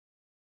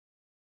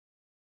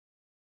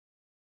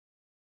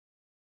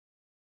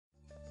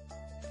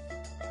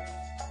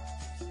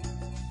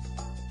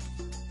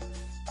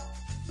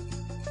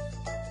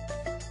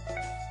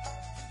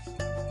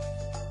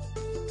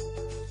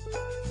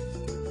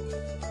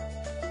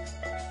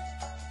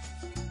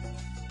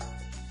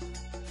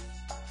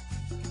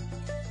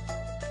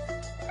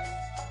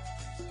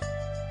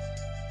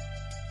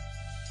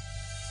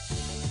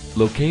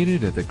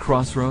Located at the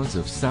crossroads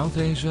of South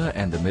Asia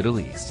and the Middle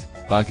East,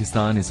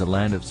 Pakistan is a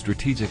land of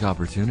strategic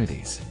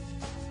opportunities.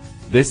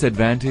 This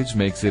advantage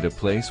makes it a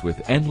place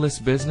with endless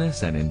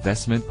business and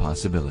investment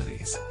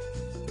possibilities.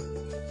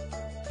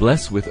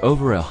 Blessed with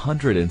over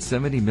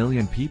 170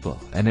 million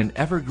people and an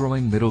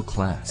ever-growing middle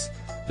class,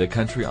 the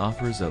country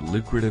offers a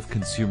lucrative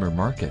consumer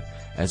market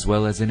as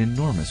well as an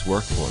enormous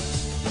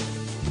workforce.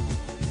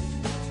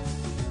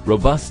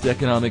 Robust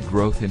economic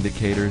growth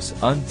indicators,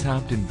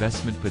 untapped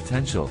investment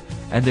potential,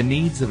 and the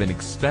needs of an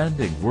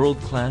expanding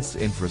world-class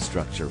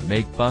infrastructure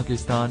make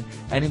Pakistan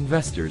an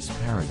investor's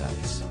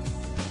paradise.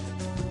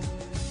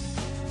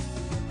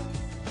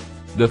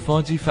 The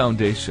Fauji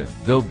Foundation,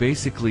 though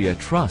basically a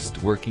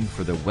trust working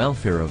for the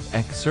welfare of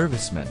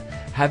ex-servicemen,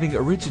 having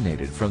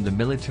originated from the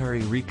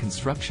Military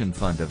Reconstruction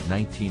Fund of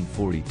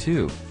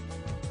 1942,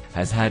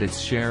 has had its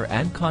share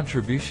and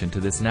contribution to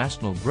this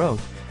national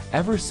growth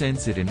ever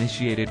since it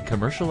initiated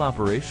commercial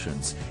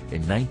operations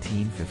in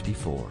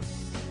 1954.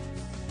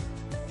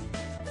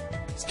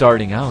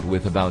 Starting out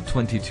with about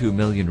 22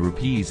 million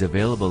rupees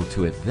available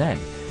to it then,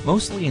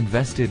 mostly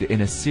invested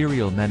in a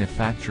cereal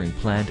manufacturing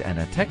plant and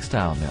a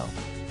textile mill,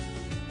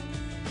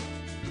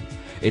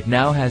 it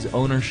now has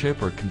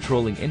ownership or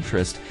controlling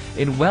interest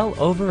in well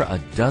over a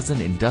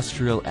dozen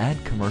industrial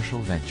and commercial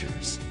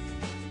ventures.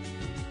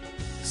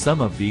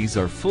 Some of these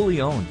are fully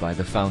owned by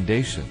the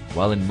foundation,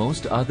 while in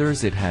most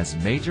others it has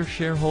major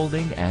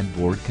shareholding and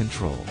board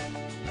control.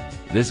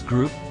 This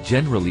group,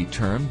 generally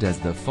termed as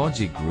the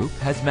Fauji Group,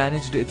 has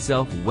managed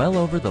itself well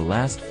over the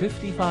last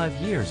 55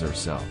 years or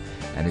so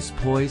and is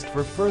poised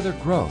for further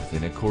growth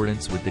in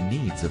accordance with the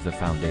needs of the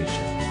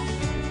foundation.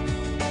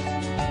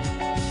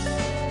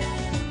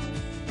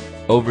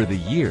 Over the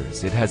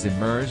years, it has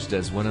emerged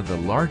as one of the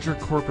larger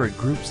corporate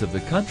groups of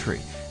the country,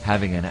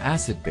 having an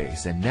asset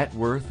base and net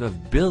worth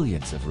of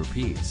billions of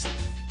rupees.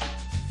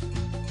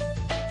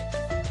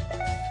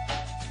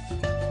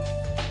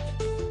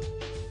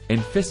 In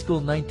fiscal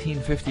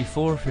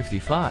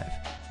 1954-55,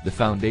 the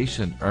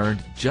foundation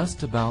earned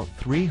just about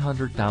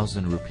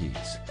 300,000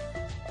 rupees.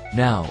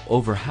 Now,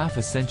 over half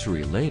a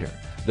century later,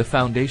 the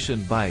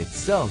foundation by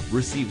itself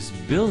receives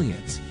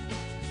billions,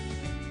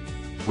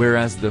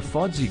 whereas the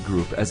Fauji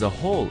Group as a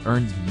whole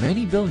earns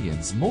many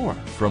billions more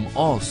from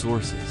all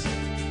sources.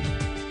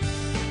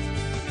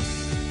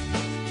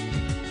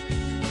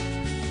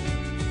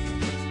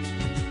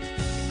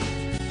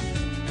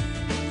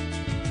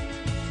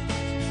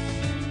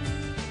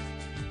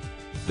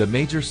 The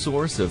major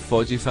source of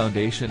Fauji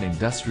Foundation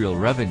industrial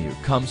revenue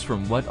comes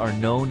from what are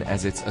known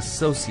as its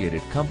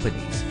associated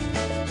companies.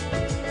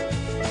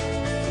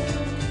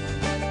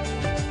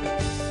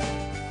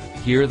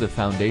 Here, the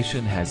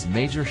foundation has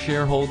major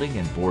shareholding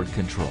and board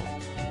control.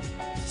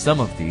 Some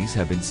of these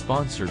have been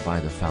sponsored by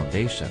the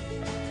foundation.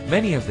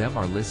 Many of them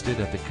are listed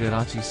at the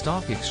Karachi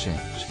Stock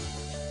Exchange.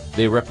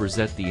 They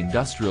represent the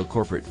industrial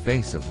corporate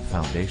face of the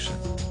foundation.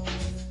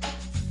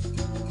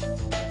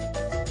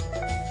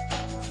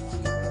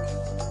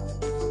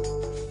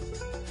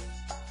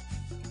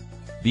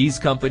 These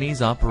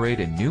companies operate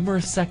in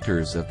numerous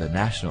sectors of the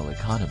national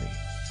economy.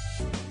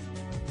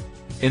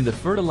 In the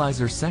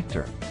fertilizer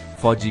sector,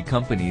 Fauji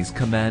companies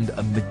command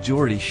a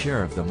majority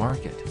share of the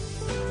market.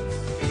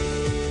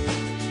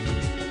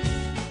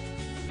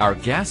 Our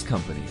gas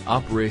company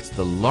operates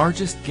the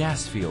largest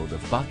gas field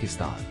of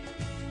Pakistan.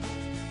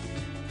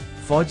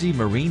 Fauji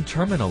marine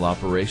terminal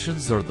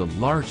operations are the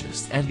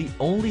largest and the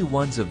only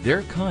ones of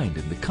their kind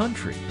in the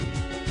country.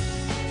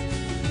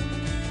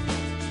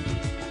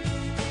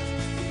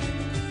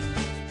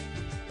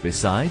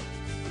 Besides,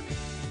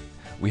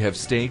 we have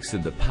stakes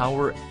in the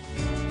power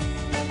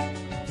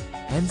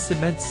and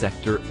cement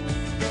sector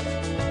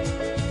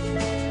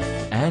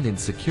and in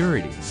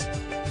securities.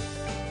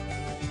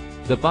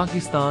 The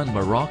Pakistan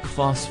Maroc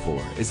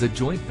Phosphor is a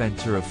joint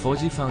venture of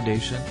Fauji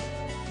Foundation,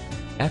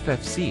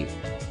 FFC,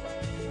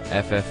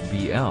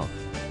 FFBL,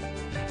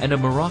 and a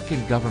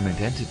Moroccan government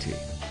entity.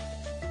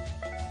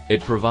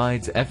 It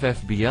provides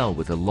FFBL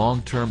with a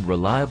long-term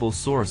reliable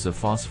source of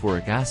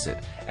phosphoric acid,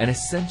 an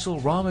essential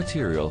raw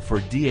material for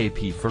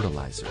DAP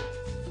fertilizer.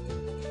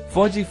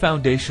 Fauji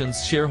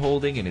Foundation's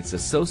shareholding in its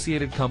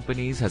associated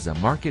companies has a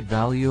market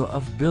value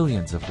of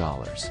billions of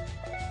dollars.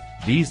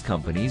 These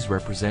companies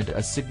represent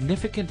a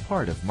significant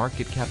part of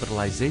market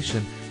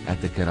capitalization at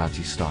the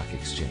Karachi Stock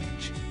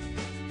Exchange.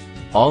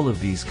 All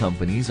of these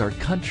companies are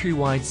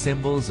countrywide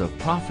symbols of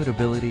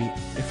profitability,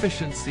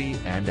 efficiency,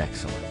 and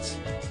excellence.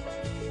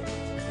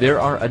 There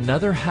are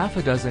another half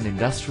a dozen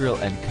industrial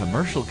and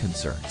commercial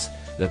concerns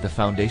that the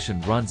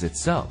foundation runs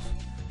itself.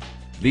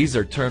 These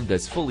are termed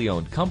as fully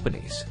owned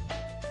companies.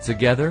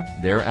 Together,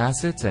 their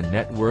assets and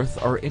net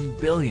worth are in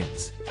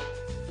billions.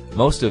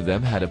 Most of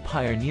them had a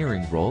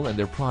pioneering role and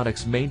their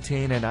products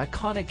maintain an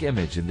iconic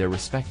image in their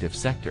respective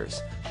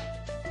sectors.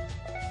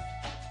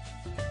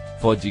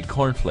 Fauji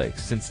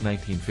Cornflakes since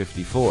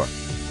 1954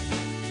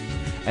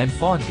 and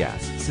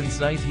Fawngas since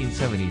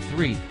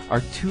 1973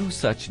 are two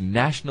such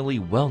nationally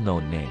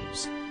well-known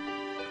names.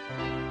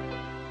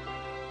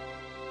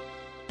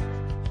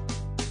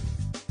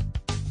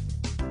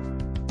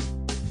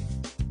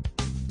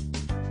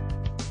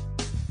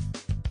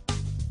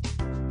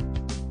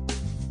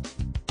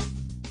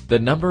 The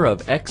number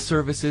of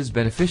ex-services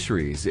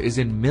beneficiaries is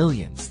in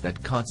millions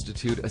that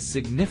constitute a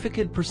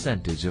significant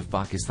percentage of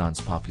Pakistan's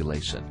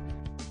population.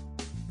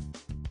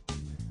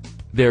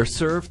 They are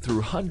served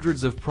through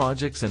hundreds of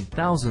projects and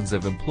thousands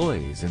of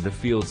employees in the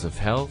fields of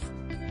health,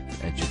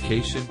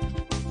 education,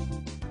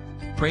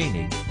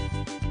 training,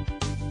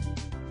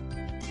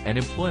 and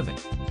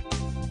employment,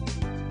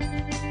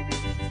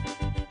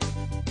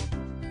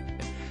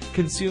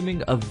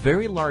 consuming a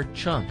very large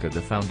chunk of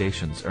the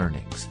Foundation's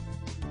earnings.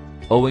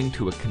 Owing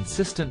to a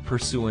consistent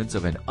pursuance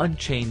of an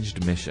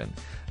unchanged mission,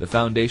 the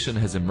Foundation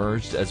has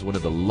emerged as one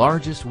of the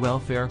largest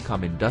welfare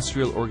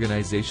industrial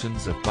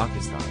organizations of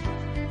Pakistan.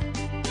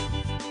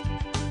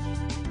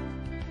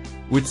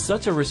 With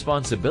such a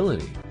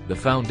responsibility, the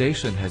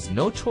Foundation has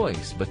no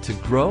choice but to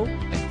grow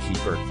and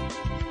keep earning.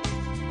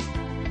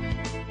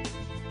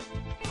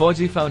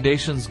 Fauji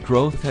Foundation's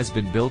growth has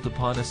been built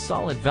upon a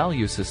solid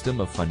value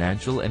system of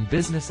financial and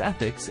business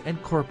ethics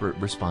and corporate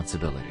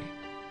responsibility.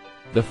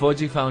 The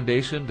Fauji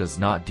Foundation does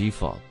not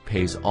default,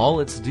 pays all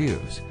its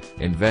dues,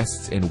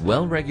 invests in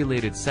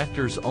well-regulated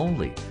sectors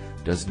only,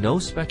 does no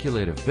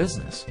speculative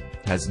business,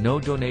 has no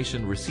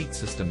donation receipt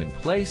system in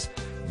place,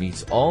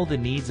 meets all the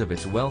needs of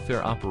its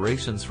welfare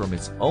operations from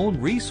its own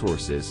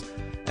resources,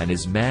 and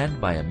is manned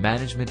by a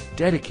management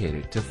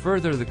dedicated to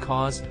further the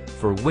cause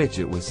for which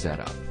it was set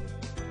up.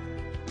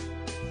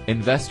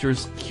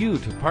 Investors queue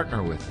to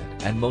partner with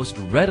it and most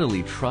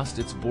readily trust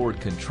its board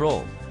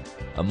control.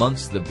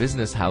 Amongst the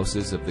business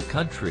houses of the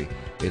country,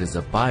 it is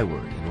a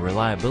byword in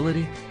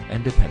reliability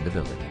and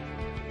dependability.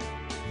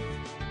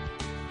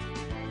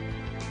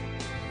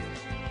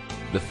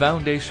 The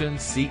Foundation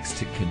seeks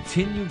to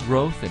continue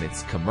growth in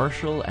its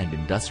commercial and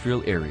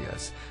industrial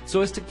areas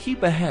so as to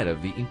keep ahead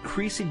of the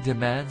increasing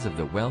demands of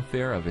the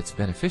welfare of its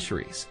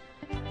beneficiaries.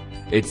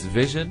 Its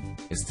vision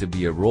is to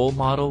be a role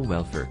model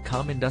welfare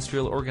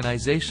industrial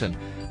organization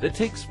that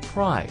takes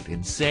pride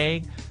in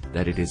saying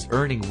that it is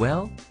earning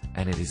well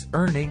and it is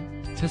earning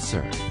to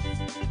serve.